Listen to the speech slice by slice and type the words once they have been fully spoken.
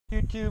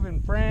YouTube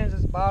and friends,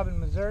 this is Bob in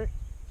Missouri.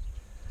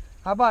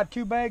 I bought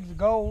 2 bags of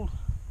gold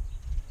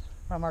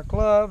from our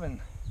club and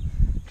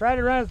tried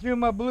to run it through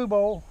my blue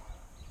bowl,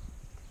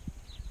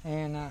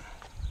 and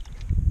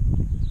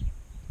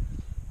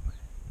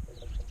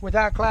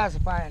without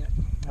classifying it.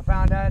 I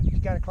found out you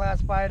got to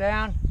classify it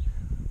down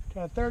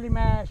to a 30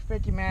 mash,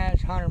 50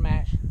 mash, 100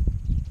 mash,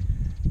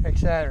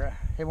 etc.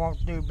 It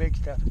won't do big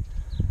stuff.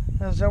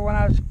 And so when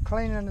I was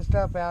cleaning the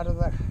stuff out of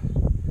the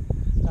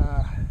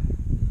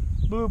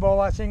blue bowl,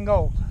 I seen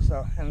gold.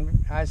 So,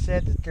 and I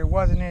said that there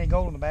wasn't any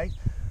gold in the bag,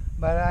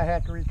 but I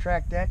had to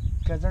retract that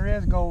because there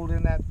is gold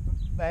in that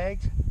bag.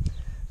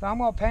 So I'm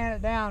going to pan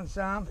it down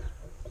some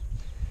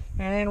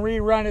and then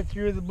rerun it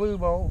through the blue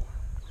bowl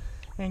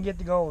and get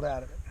the gold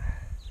out of it.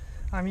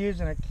 I'm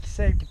using a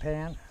safety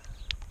pan,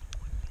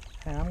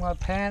 and I'm going to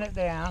pan it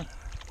down.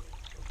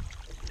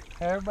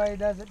 Everybody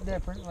does it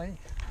differently.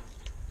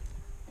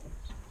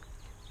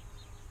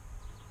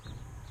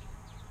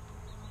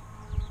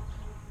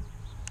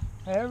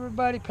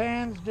 Everybody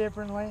pans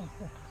differently.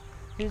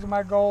 These are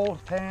my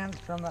gold pans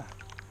from the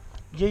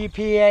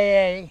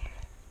GPAA.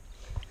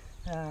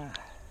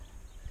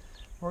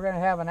 We're going to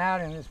have an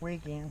outing this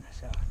weekend,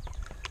 so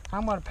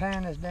I'm going to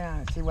pan this down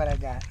and see what I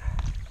got.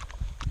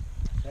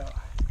 So,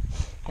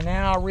 and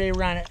then I'll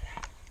rerun it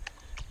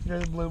through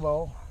the blue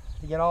bowl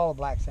to get all the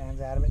black sands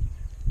out of it.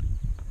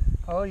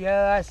 Oh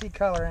yeah, I see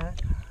color in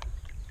it.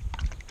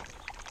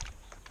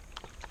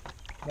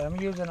 But I'm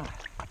using a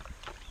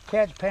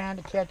catch pan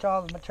to catch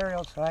all the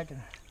material so I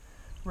can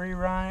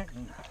rerun it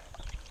and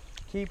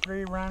keep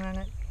rerunning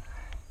it,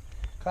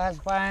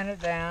 classifying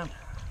it down.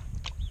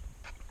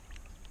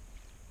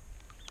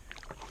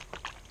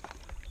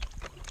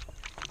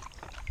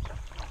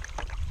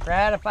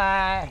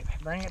 Stratify,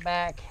 bring it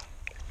back,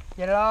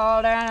 get it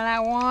all down in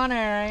that one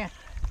area,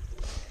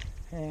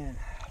 and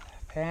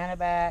pan it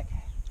back,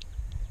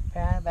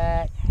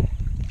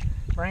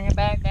 bring it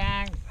back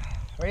down,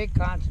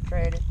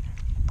 reconcentrate it,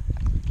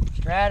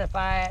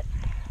 stratify it,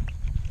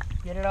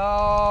 get it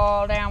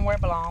all down where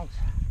it belongs,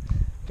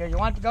 because you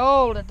want the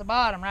gold at the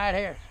bottom right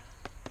here.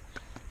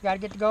 You got to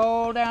get the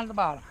gold down at the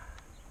bottom.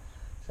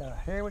 So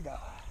here we go.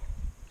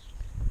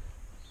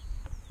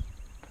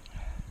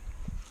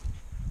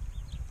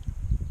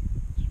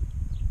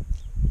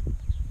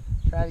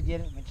 Try to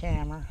get it in the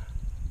camera.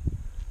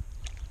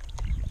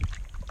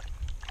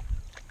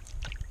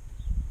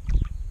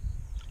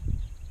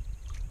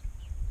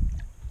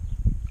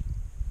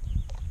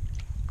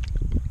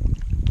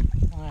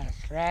 I'm going to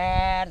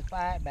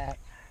stratify it back.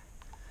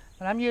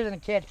 But I'm using a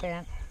catch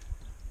pan.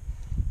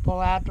 Pull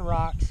out the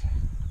rocks.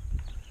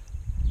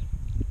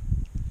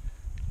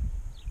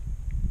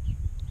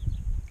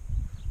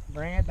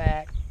 Bring it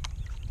back.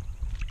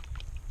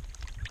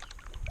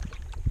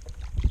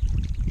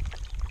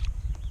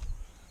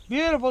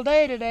 Beautiful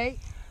day today.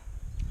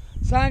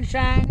 Sun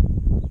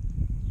shining.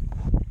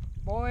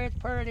 Boy, it's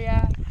pretty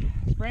out.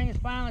 Spring has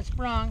finally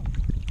sprung.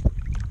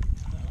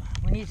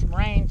 We need some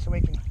rain so we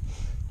can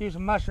do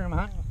some mushroom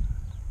hunting.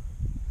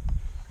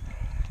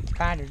 It's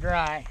kind of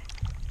dry.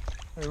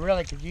 We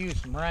really could use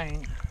some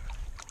rain.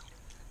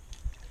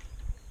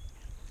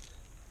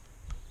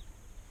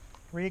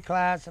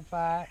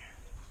 Reclassify.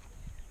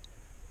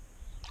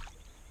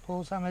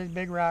 Pull some of these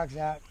big rocks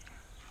out.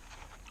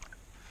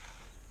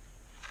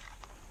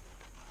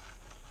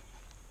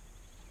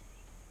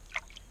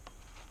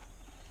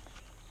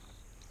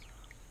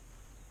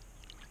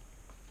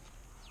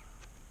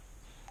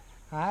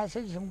 I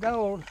see some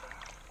gold,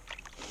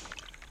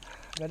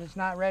 but it's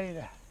not ready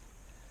to,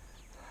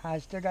 I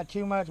still got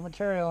too much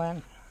material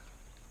in.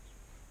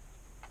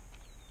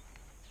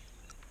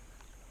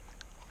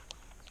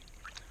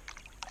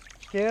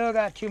 Still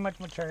got too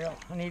much material.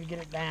 I need to get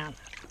it down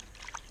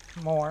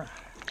more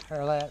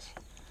or less.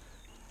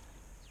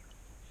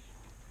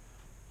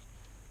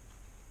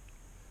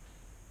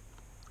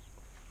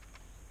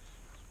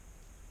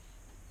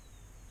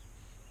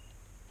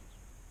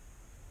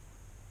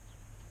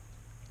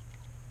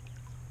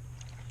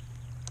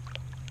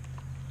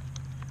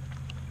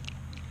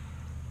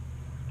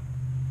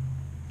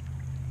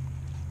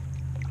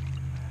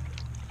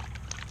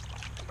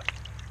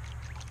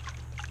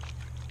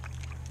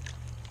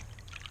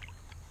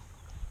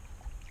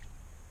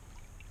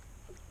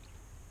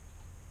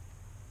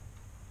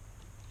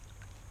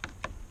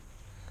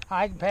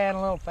 I can pan a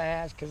little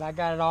fast because I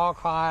got it all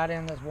caught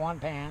in this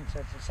one pan, so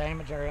it's the same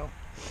material,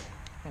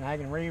 and I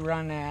can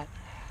rerun that.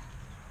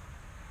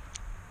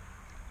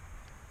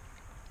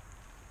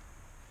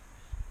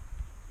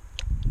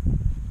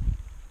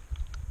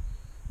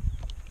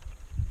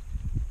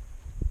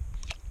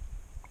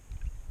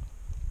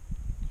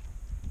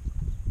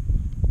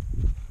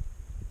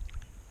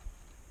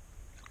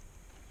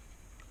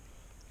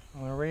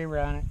 I'm going to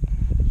rerun it.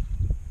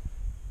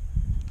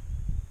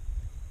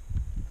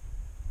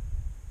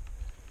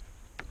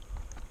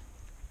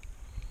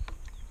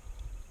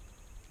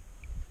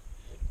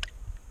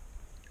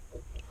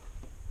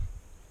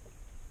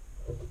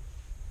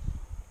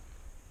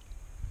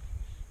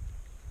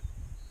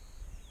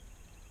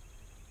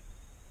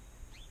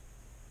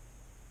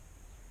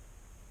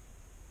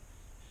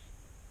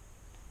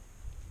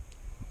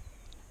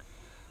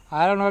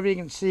 I don't know if you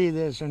can see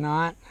this or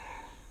not,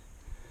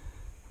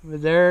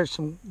 but there's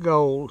some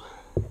gold.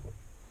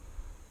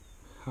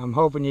 I'm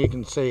hoping you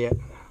can see it.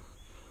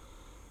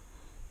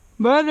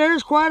 But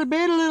there's quite a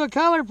bit of little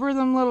color for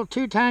them little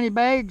 2 tiny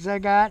bags I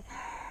got.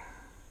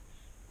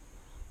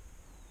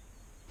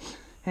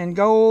 And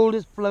gold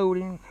is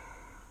floating.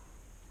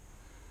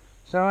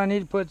 So I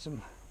need to put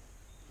some,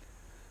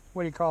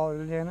 what do you call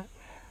it, in it?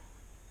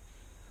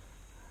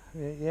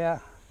 Yeah,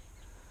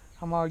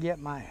 I'm gonna get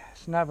my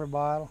snuffer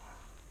bottle.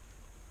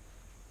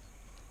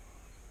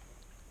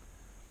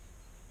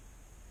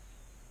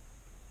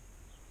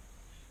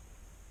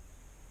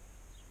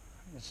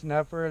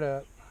 Snuffer it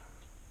up.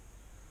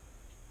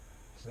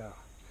 So,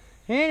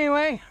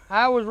 anyway,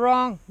 I was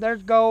wrong.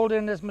 There's gold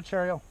in this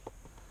material.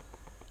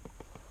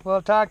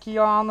 We'll talk to you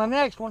on the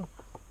next one.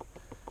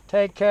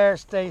 Take care,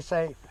 stay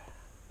safe.